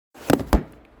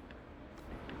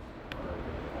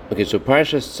Okay, so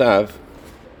Parshas Tzav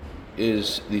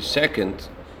is the second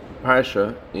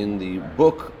parsha in the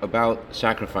book about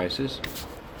sacrifices,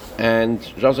 and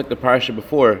just like the parsha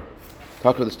before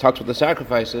talks about the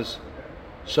sacrifices,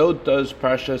 so does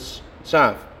Parshas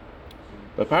Tzav.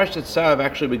 But Parshas Tzav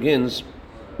actually begins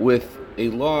with a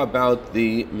law about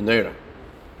the menorah.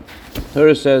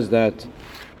 Torah says that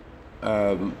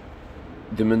the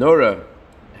menorah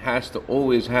has to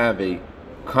always have a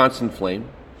constant flame.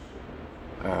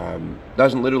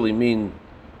 Doesn't literally mean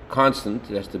constant.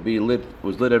 It has to be lit.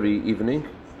 Was lit every evening,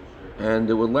 and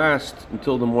it would last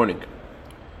until the morning,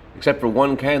 except for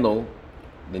one candle,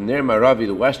 the Ner Maravi,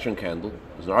 the Western candle.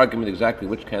 There's an argument exactly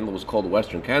which candle was called the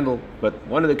Western candle, but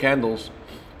one of the candles,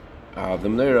 the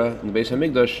menorah in the Beis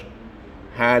Hamikdash,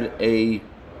 had a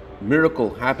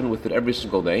miracle happen with it every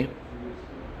single day,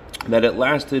 that it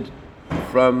lasted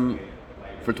for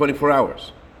 24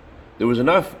 hours. There was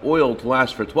enough oil to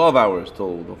last for 12 hours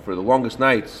for the longest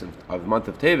nights of the month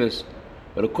of Tevis,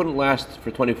 but it couldn't last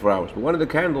for 24 hours. But one of the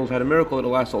candles had a miracle that it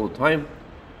lasts all the time.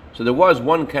 So there was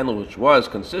one candle which was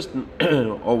consistent,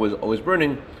 always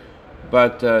burning,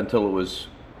 but until it was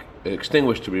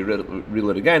extinguished to be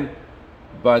relit again.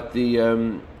 But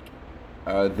the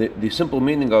simple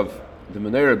meaning of the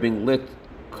menorah being lit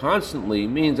constantly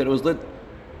means that it was lit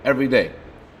every day.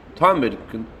 Tamid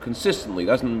consistently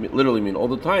doesn't literally mean all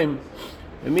the time.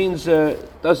 It means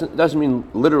doesn't mean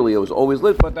literally it was always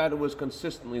lit, but that it was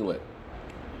consistently lit.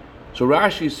 So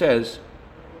Rashi says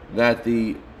that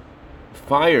the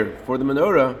fire for the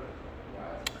menorah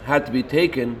had to be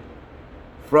taken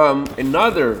from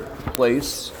another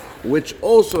place which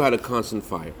also had a constant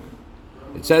fire.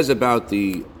 It says about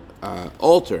the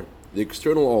altar, the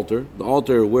external altar, the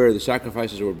altar where the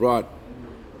sacrifices were brought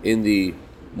in the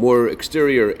more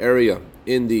exterior area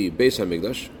in the Beis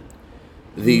Hamikdash,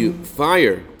 the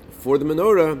fire for the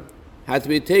menorah had to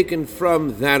be taken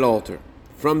from that altar.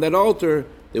 From that altar,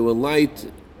 they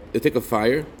take a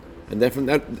fire, and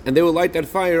then they will light that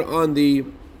fire on the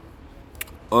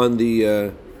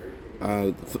menorah.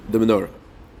 And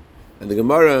the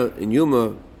Gemara in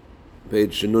Yuma,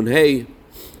 page Nun Hey,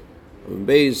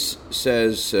 Beis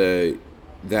says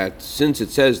that since it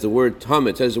says the word tam,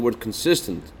 it says the word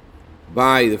consistent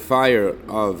by the fire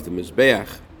of the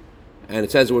Mizbeach, and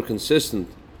it says the word consistent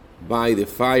by the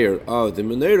fire of the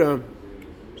menorah,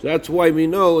 so that's why we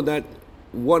know that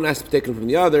one has to be taken from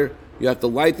the other. You have to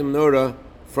light the menorah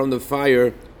from the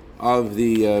fire of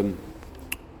the you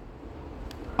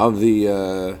have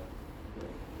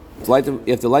to light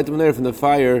the menorah from the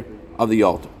fire of the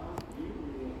altar.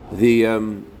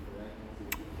 There's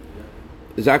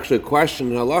actually a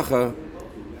question in halacha.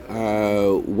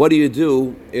 What do you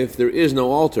do if there is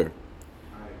no altar?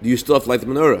 Do you still have to light the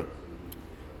menorah?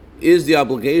 Is the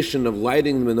obligation of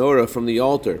lighting the menorah from the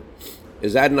altar,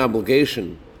 is that an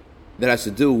obligation that has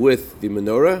to do with the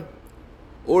menorah,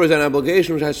 or is that an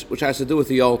obligation which has to do with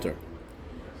the altar?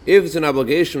 If it's an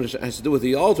obligation which has to do with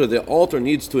the altar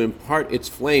needs to impart its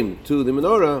flame to the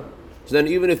menorah, so then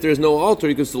even if there's no altar,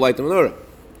 you can still light the menorah.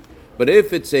 But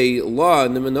if it's a law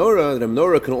in the menorah, that a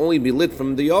menorah can only be lit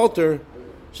from the altar,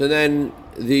 so then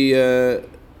if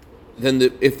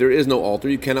there is no altar,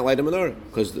 you cannot light a menorah,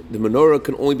 because the menorah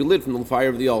can only be lit from the fire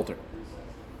of the altar.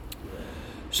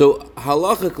 So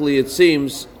halachically, it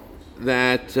seems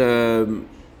that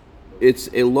it's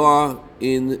a law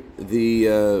in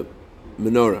the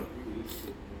menorah,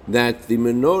 that the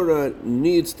menorah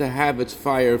needs to have its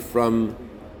fire from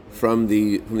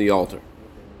the altar.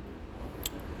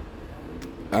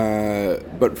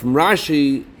 But from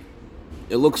Rashi,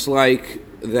 it looks like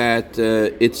that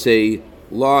it's a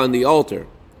law on the altar,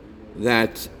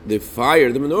 that the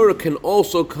fire, the menorah, can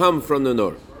also come from the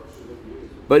menorah.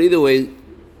 But either way,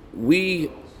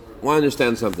 we want to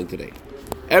understand something today.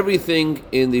 Everything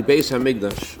in the Beis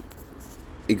Hamikdash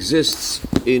exists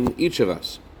in each of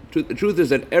us. The truth is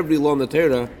that every law in the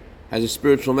Torah has a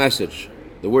spiritual message.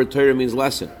 The word Torah means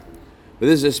lesson. But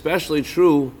this is especially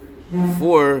true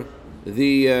for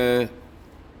the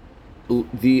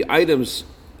items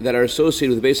that are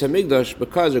associated with the Beis Hamikdash,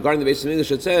 because regarding the Beis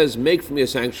Hamikdash it says, "Make for me a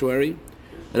sanctuary,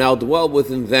 and I'll dwell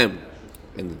within them."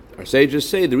 And our sages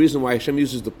say the reason why Hashem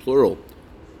uses the plural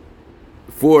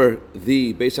for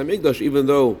the Beis Hamikdash, even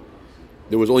though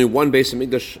there was only one Beis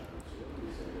Hamikdash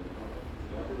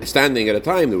standing at a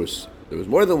time, there was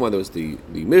more than one. There was the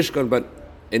Mishkan, but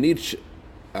in each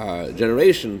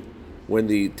generation, when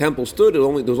the temple stood, there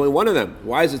was only one of them.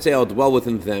 Why does it say, "I'll dwell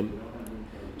within them"?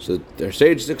 So their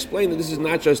sages explain that this is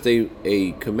not just a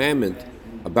commandment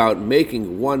about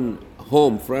making one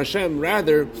home for Hashem.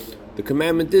 Rather, the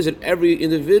commandment is that every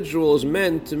individual is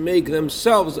meant to make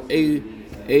themselves a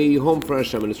a home for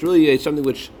Hashem, and it's really something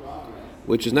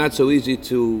which is not so easy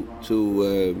to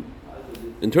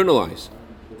internalize.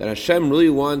 That Hashem really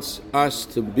wants us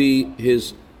to be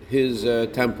His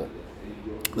temple.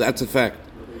 That's a fact.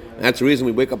 And that's the reason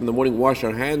we wake up in the morning, wash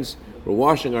our hands. We're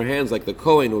washing our hands like the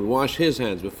Kohen would wash his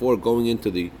hands before going into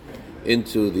the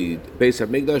Beis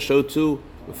HaMikdash. So too,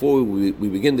 before we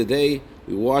begin the day,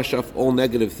 we wash off all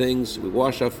negative things. We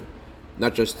wash off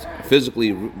not just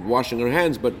physically washing our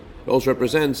hands, but it also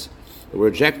represents that we're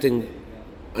rejecting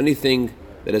anything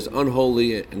that is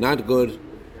unholy and not good,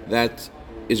 that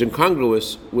is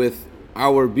incongruous with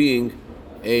our being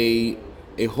a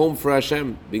home for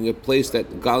Hashem, being a place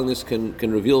that godliness can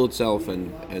reveal itself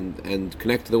and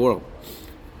connect to the world.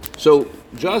 So,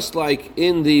 just like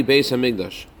in the Beis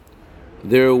HaMikdash,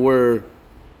 there were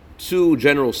two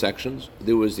general sections.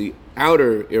 There was the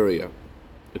outer area,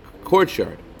 the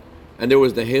courtyard, and there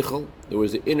was the Heichal, there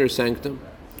was the inner sanctum.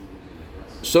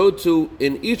 So too,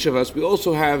 in each of us, we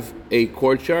also have a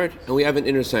courtyard and we have an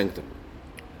inner sanctum.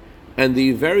 And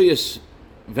the various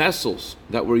vessels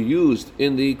that were used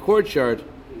in the courtyard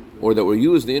or that were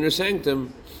used in the inner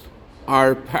sanctum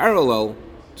are parallel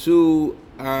to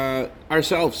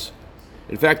ourselves.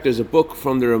 In fact, there's a book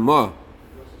from the Ramah.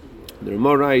 The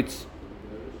Ramah writes,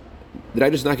 did I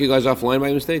just knock you guys offline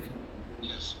by mistake?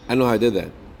 Yes. I don't know how I did that.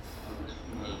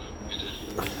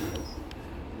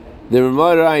 The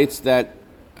Ramah writes that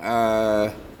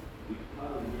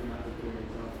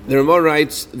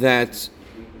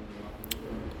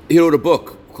he wrote a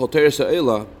book called Teres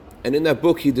Ha'ela, and in that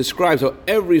book he describes how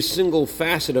every single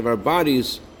facet of our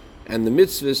bodies and the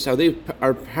mitzvahs, how they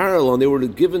are parallel, and they were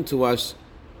given to us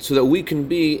so that we can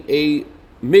be a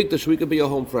mikdash, we can be a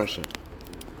home for Hashem.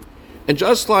 And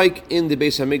just like in the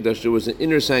Beis HaMikdash, there was an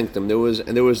inner sanctum, there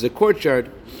was the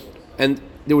courtyard, and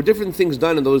there were different things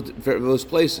done in those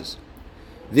places.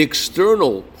 The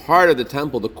external part of the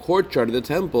temple, the courtyard of the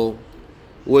temple,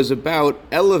 was about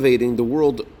elevating the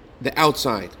world, the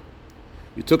outside.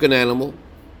 You took an animal,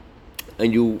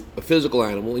 a physical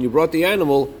animal, and you brought the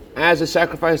animal as a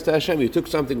sacrifice to Hashem. You took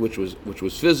something which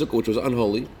was physical, which was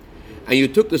unholy, and you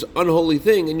took this unholy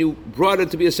thing and you brought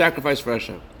it to be a sacrifice for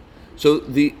Hashem. So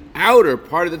the outer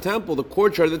part of the temple, the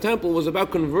courtyard of the temple, was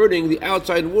about converting the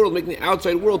outside world, making the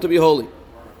outside world to be holy.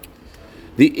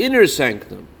 The inner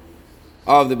sanctum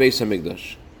of the Beis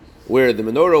HaMikdash, where the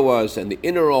menorah was and the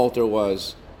inner altar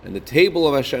was and the table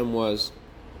of Hashem was,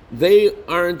 they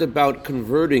aren't about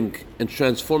converting and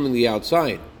transforming the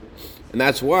outside. And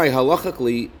that's why,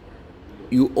 halachically,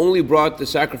 you only brought the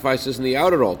sacrifices in the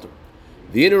outer altar.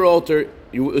 The inner altar,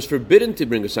 it was forbidden to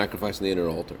bring a sacrifice in the inner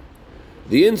altar.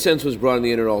 The incense was brought in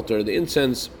the inner altar. The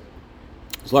incense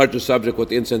is a larger subject, what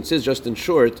the incense is. Just in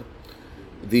short,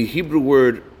 the Hebrew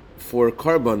word for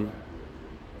karban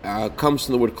comes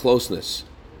from the word closeness.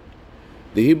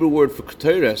 The Hebrew word for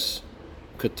keteres,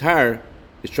 ketar,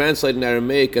 is translated in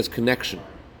Aramaic as connection.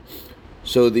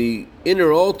 So the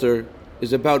inner altar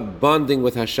is about bonding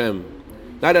with Hashem.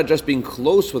 Not about just being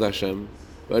close with Hashem,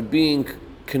 but being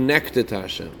connected to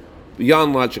Hashem,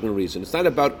 beyond logic and reason. It's not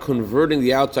about converting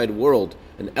the outside world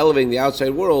and elevating the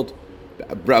outside world,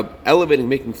 elevating,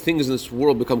 making things in this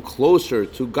world become closer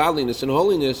to godliness and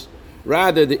holiness.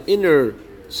 Rather, the inner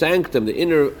sanctum, the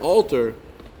inner altar,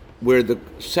 where the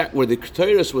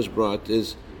keteris was brought,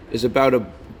 is about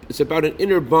an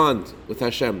inner bond with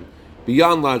Hashem,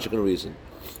 beyond logic and reason.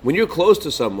 When you're close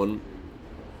to someone,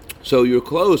 so you're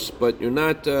close, but you're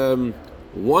not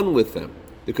one with them.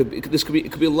 It could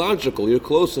be logical. Your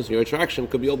closeness, your attraction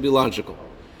could be logical.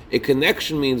 A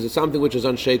connection means it's something which is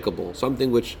unshakable,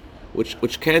 something which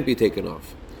can't be taken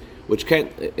off, which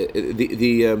can't.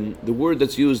 The word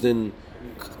that's used in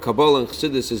Kabbalah and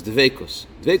Chassidus is dveikus.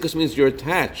 Dveikus means you're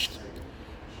attached.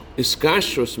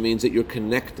 Iskashrus means that you're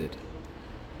connected.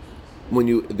 When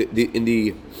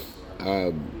the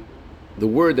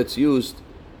word that's used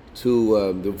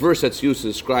the verse that's used to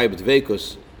describe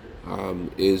dveikus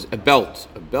is a belt.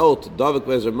 A belt, Davik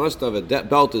Bezer Mustav, a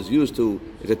belt is used to,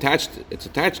 it's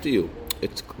attached to you.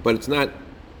 But it's not,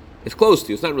 it's close to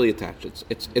you. It's not really attached.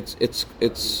 It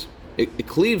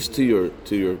cleaves to you.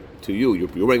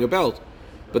 You're wearing a belt.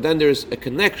 But then there's a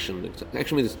connection. It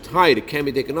actually means it's tied. It can't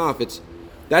be taken off.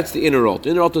 That's the inner altar. The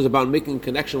inner altar is about making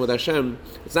connection with Hashem.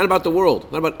 It's not about the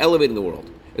world. Not about elevating the world.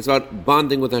 It's about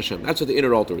bonding with Hashem. That's what the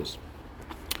inner altar is.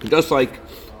 And just like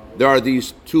there are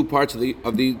these two parts of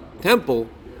the temple,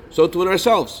 so too in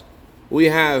ourselves. We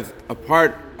have a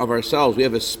part of ourselves. We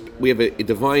have a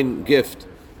divine gift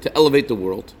to elevate the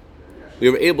world. We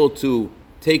are able to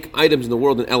take items in the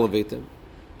world and elevate them.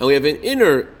 And we have an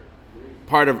inner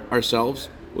part of ourselves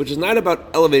which is not about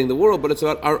elevating the world, but it's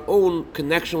about our own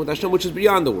connection with Hashem, which is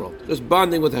beyond the world, just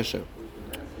bonding with Hashem.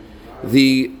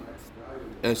 The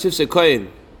Sifsei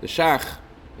Kohen, the Shach,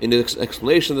 in the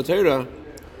explanation of the Torah,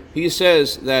 he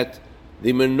says that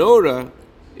the menorah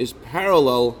is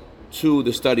parallel to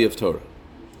the study of Torah.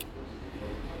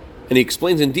 And he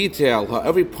explains in detail how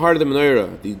every part of the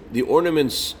menorah, the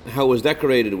ornaments, how it was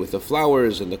decorated with the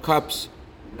flowers and the cups,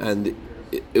 and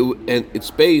its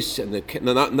base and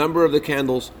the number of the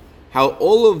candles, how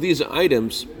all of these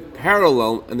items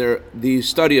parallel and they're the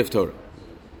study of Torah.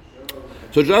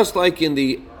 So just like in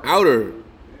the outer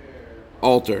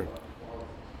altar,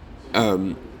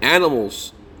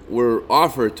 animals were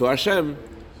offered to Hashem,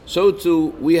 so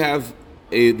too we have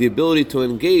the ability to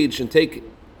engage and take.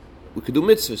 We could do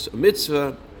mitzvahs. A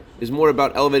mitzvah is more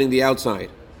about elevating the outside.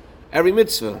 Every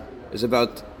mitzvah is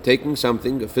about taking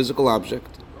something, a physical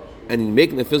object, and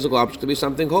making the physical object to be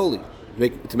something holy.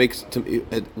 Tzitzis.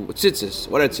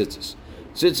 What are tzitzis?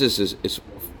 Tzitzis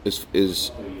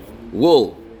is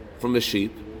wool from a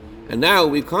sheep, and now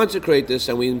we consecrate this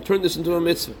and we turn this into a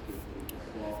mitzvah.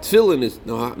 Tefillin is,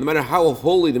 no matter how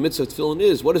holy the mitzvah tefillin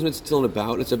is, what is mitzvah tefillin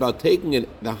about? It's about taking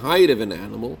the hide of an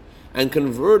animal and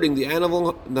converting the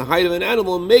hide of an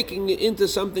animal, and making it into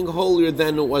something holier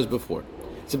than it was before.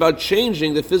 It's about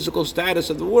changing the physical status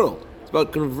of the world. It's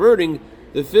about converting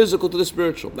the physical to the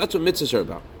spiritual. That's what mitzvahs are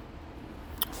about.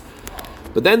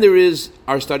 But then there is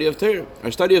our study of Torah.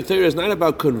 Our study of Torah is not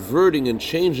about converting and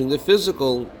changing the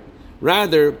physical.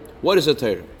 Rather, what is the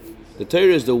Torah? The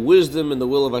Torah is the wisdom and the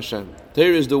will of Hashem.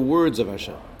 Torah is the words of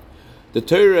Hashem. The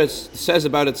Torah says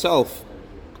about itself,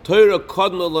 Torah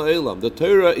kodma la'olam. The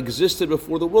Torah existed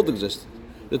before the world existed.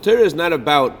 The Torah is not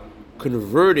about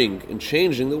converting and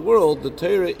changing the world. The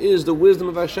Torah is the wisdom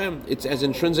of Hashem. It's as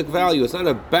intrinsic value. It's not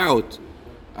about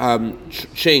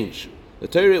change. The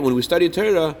Torah, when we study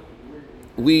Torah,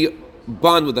 we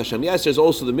bond with Hashem. Yes, there's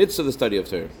also the mitzvah of the study of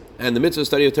Torah. And the mitzvah of the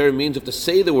study of Torah means you have to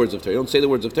say the words of Torah. You don't say the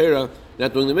words of Torah, you're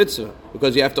not doing the mitzvah.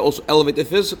 Because you have to also elevate the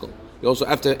physical. You also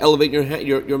have to elevate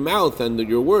your mouth and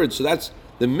your words. So that's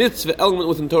the mitzvah element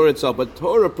within Torah itself. But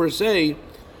Torah per se,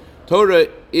 Torah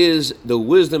is the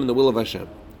wisdom and the will of Hashem.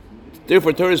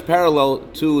 Therefore, Torah is parallel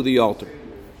to the altar.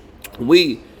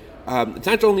 It's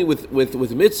not only with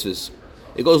mitzvahs,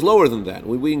 it goes lower than that.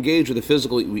 We engage with the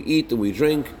physical, we eat and we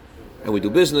drink and we do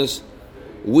business.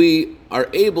 We are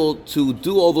able to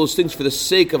do all those things for the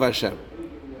sake of Hashem.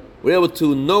 We're able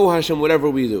to know Hashem whatever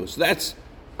we do. So that's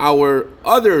our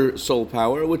other soul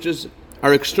power, which is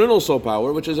our external soul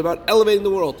power, which is about elevating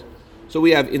the world. So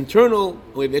we have internal,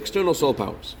 we have external soul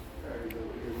powers.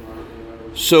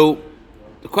 So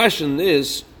the question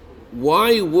is,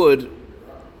 why would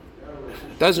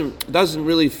doesn't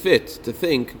really fit to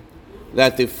think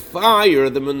that the fire,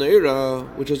 the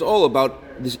menorah, which is all about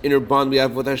this inner bond we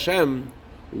have with Hashem,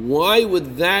 why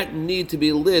would that need to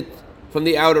be lit from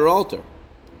the outer altar?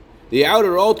 The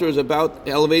outer altar is about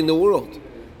elevating the world.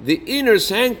 The inner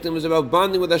sanctum is about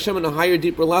bonding with Hashem on a higher,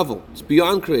 deeper level. It's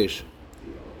beyond creation.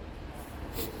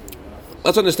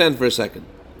 Let's understand for a second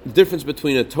the difference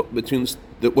between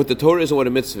what the Torah is and what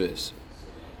a mitzvah is.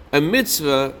 Every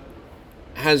mitzvah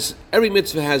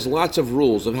has lots of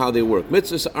rules of how they work.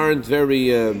 Mitzvahs aren't very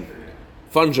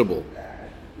fungible.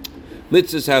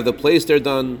 Mitzvahs have the place they're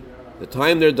done, the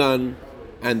time they're done,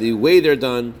 and the way they're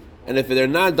done. And if they're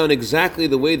not done exactly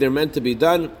the way they're meant to be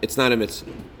done, it's not a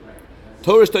mitzvah.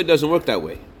 Torah study doesn't work that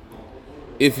way.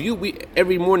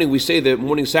 Every morning we say the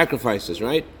morning sacrifices,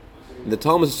 right? And the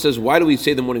Talmud says, why do we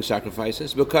say the morning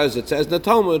sacrifices? Because it says in the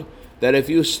Talmud that if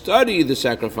you study the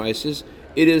sacrifices,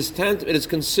 it is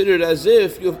considered as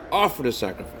if you have offered a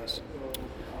sacrifice.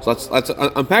 So let's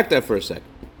unpack that for a second.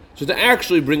 So to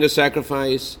actually bring a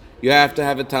sacrifice, you have to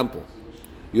have a temple.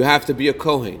 You have to be a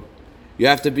Kohen. You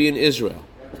have to be in Israel.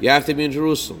 You have to be in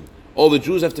Jerusalem. All the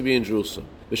Jews have to be in Jerusalem.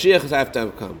 The Mashiach have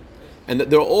to come. And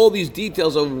there are all these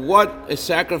details of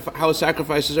how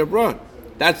sacrifices are brought.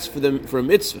 That's for a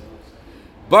mitzvah.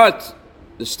 But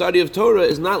the study of Torah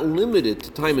is not limited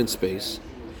to time and space.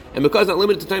 And because it's not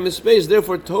limited to time and space,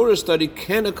 therefore Torah study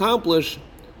can accomplish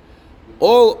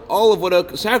all of what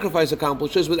a sacrifice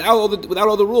accomplishes without all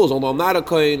the rules. Although I'm not a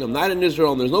Kohen, I'm not in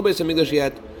Israel, and there's no Beis HaMikdash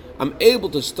yet, I'm able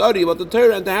to study about the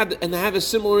Torah and to have a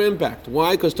similar impact.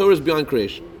 Why? Because Torah is beyond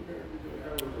creation.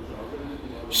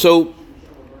 So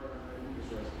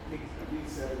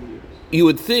you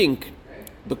would think,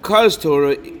 because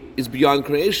Torah is beyond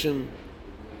creation,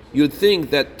 you would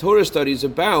think that Torah study is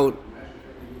about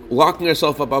locking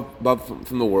ourselves up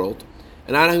from the world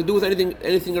and not having to do with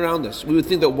anything around us. We would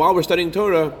think that while we're studying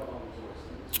Torah,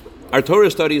 our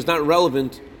Torah study is not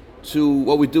relevant to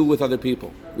what we do with other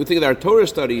people. We think that our Torah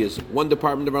study is one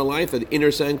department of our life, the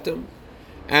inner sanctum,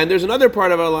 and there's another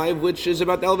part of our life which is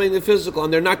about elevating the physical,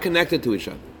 and they're not connected to each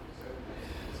other.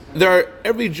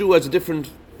 Every Jew has a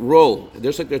different role.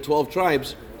 Just like there are 12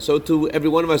 tribes, so too every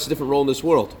one of us has a different role in this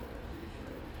world.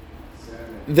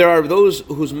 There are those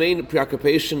whose main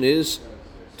preoccupation is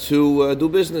to do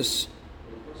business.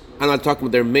 I'm not talking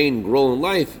about their main role in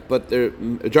life, but their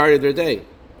majority of their day.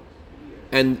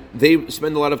 And they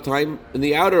spend a lot of time in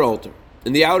the outer altar,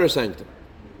 in the outer sanctum,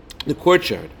 the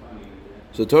courtyard.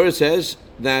 So the Torah says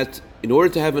that in order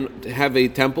to have a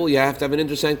temple, you have to have an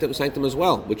inner sanctum as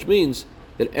well, which means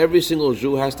that every single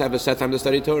Jew has to have a set time to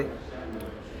study Torah.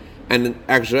 And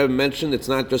actually, Rebbe mentioned it's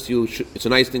not just it's a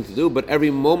nice thing to do, but every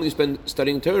moment you spend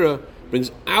studying Torah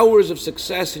brings hours of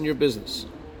success in your business.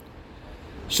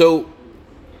 So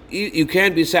you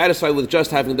can't be satisfied with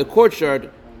just having the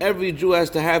courtyard. Every Jew has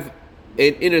to have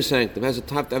an inner sanctum, has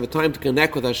to have a time to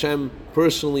connect with Hashem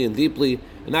personally and deeply,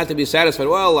 and not to be satisfied,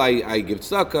 well, I give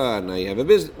tzedakah and I have a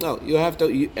business. No,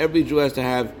 every Jew has to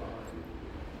have,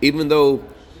 even though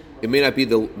it may not be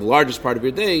the largest part of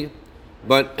your day,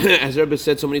 but as Rebbe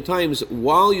said so many times,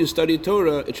 while you study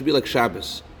Torah, it should be like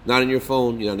Shabbos, not on your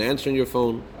phone, you're not answering your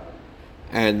phone.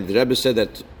 And the Rebbe said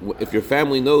that if your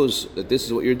family knows that this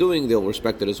is what you're doing, they'll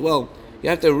respect it as well. You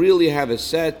have to really have a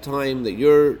set time that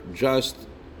you're just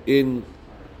you're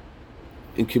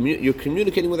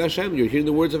communicating with Hashem, you're hearing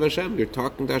the words of Hashem, you're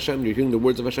talking to Hashem, you're hearing the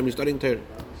words of Hashem, you're studying Torah.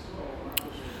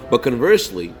 But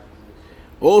conversely,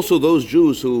 also those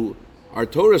Jews who are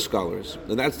Torah scholars,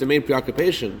 and that's their main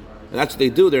preoccupation, and that's what they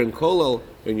do, they're in kollel,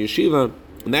 they're in yeshiva,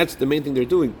 and that's the main thing they're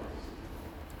doing.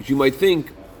 You might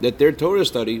think that their Torah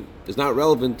study is not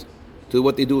relevant to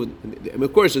what they do. I mean,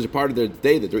 of course, there's a part of their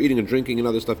day that they're eating and drinking and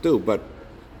other stuff too, but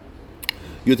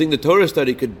you think the Torah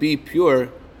study could be pure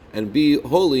and be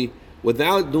holy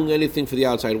without doing anything for the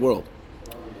outside world.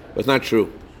 But it's not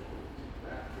true.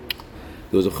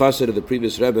 There was a chassid of the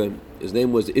previous Rebbe, his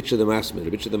name was Itcha the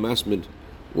Masmid. Itcha the Masmid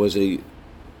was a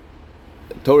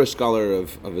Torah scholar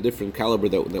of a different caliber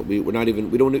that we were not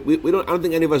even, I don't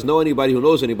think any of us know anybody who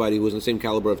knows anybody who was in the same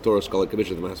caliber of Torah scholar like Itcha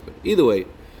the Masmid. Either way,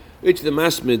 Itcha the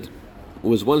Masmid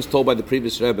was once told by the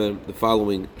previous Rebbe the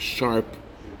following sharp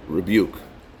rebuke.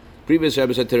 Previous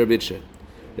Rebbe said to Rebbe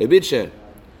Itcha,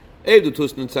 du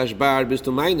tust nicht Tashbar, bist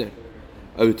du meiner.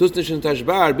 Aber du tust nicht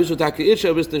Tashbar, bist du Taki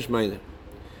Itcha, bist nicht meiner.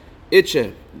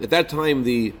 Itcha, at that time,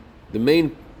 the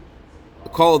main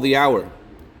call of the hour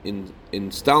in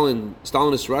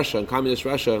Stalinist Russia and communist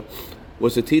Russia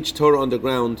was to teach Torah on the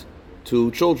ground to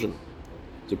children.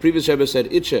 The previous Rebbe said,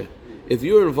 Itcha, if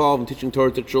you're involved in teaching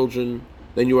Torah to children,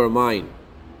 then you are mine.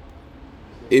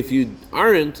 If you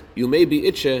aren't, you may be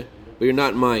Itcha, but you're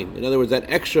not mine. In other words, that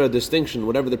extra distinction,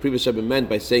 whatever the previous Rebbe meant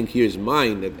by saying here's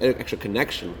mine, that extra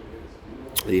connection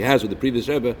that he has with the previous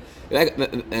Rebbe,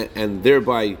 and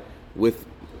thereby with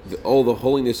all the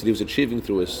holiness that he was achieving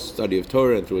through his study of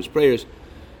Torah and through his prayers,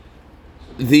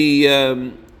 that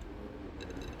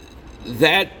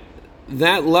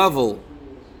level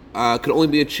could only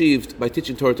be achieved by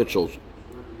teaching Torah to children.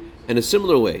 In a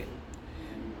similar way,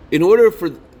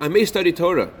 I may study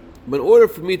Torah, but in order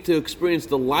for me to experience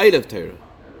the light of Torah,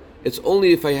 it's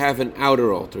only if I have an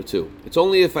outer altar too. It's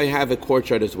only if I have a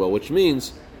courtyard as well, which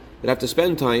means that I have to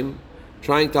spend time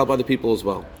trying to help other people as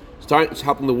well, start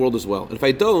helping the world as well. And if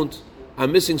I don't, I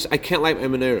can't light my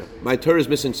menorah. My Torah is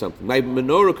missing something. My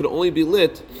menorah could only be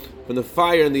lit from the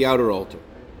fire in the outer altar.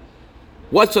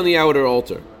 What's on the outer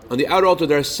altar? On the outer altar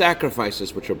there are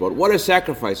sacrifices which are brought. What are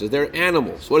sacrifices? They're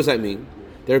animals. What does that mean?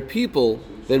 They're people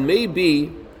that may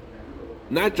be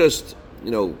not just,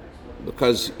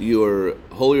 because you're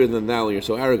holier than thou and you're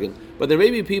so arrogant, but there may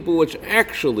be people which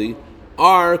actually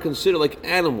are considered like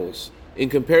animals in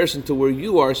comparison to where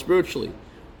you are spiritually.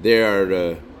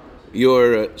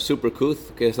 You're super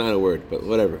couth. Okay, it's not a word, but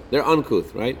whatever. They're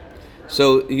uncouth, right?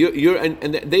 So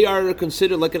and they are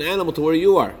considered like an animal to where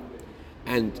you are.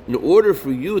 And in order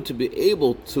for you to be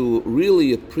able to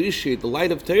really appreciate the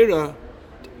light of Torah,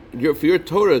 for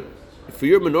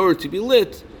your menorah to be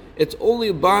lit, it's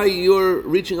only by your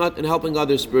reaching out and helping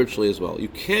others spiritually as well. You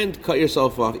can't cut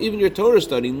yourself off. Even your Torah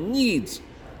study needs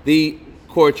the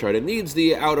courtyard. It needs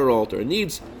the outer altar. It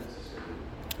needs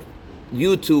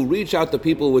you to reach out to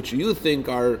people which you think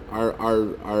are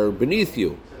beneath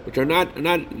you, which are not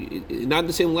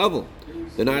the same level.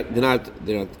 They're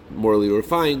not morally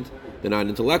refined. They're not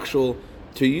intellectual.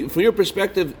 To you, from your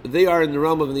perspective, they are in the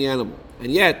realm of the animal,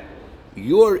 and yet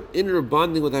your inner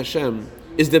bonding with Hashem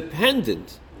is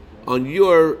dependent on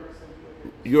your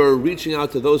reaching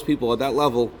out to those people at that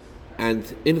level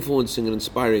and influencing and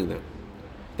inspiring them.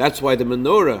 That's why the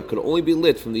menorah could only be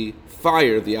lit from the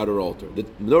fire of the outer altar. The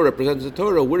menorah represents the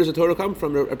Torah. Where does the Torah come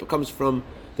from? It comes from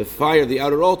the fire of the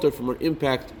outer altar, from an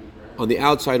impact on the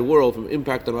outside world, from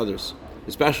impact on others,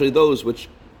 especially those which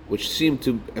seem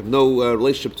to have no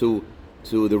relationship to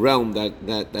the realm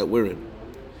that we're in.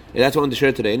 And that's what I wanted to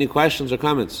share today. Any questions or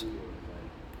comments?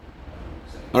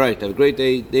 All right, have a great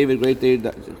day, David. Great day,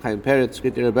 Chaim Peretz.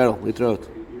 Great day, Rebel. We throw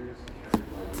it.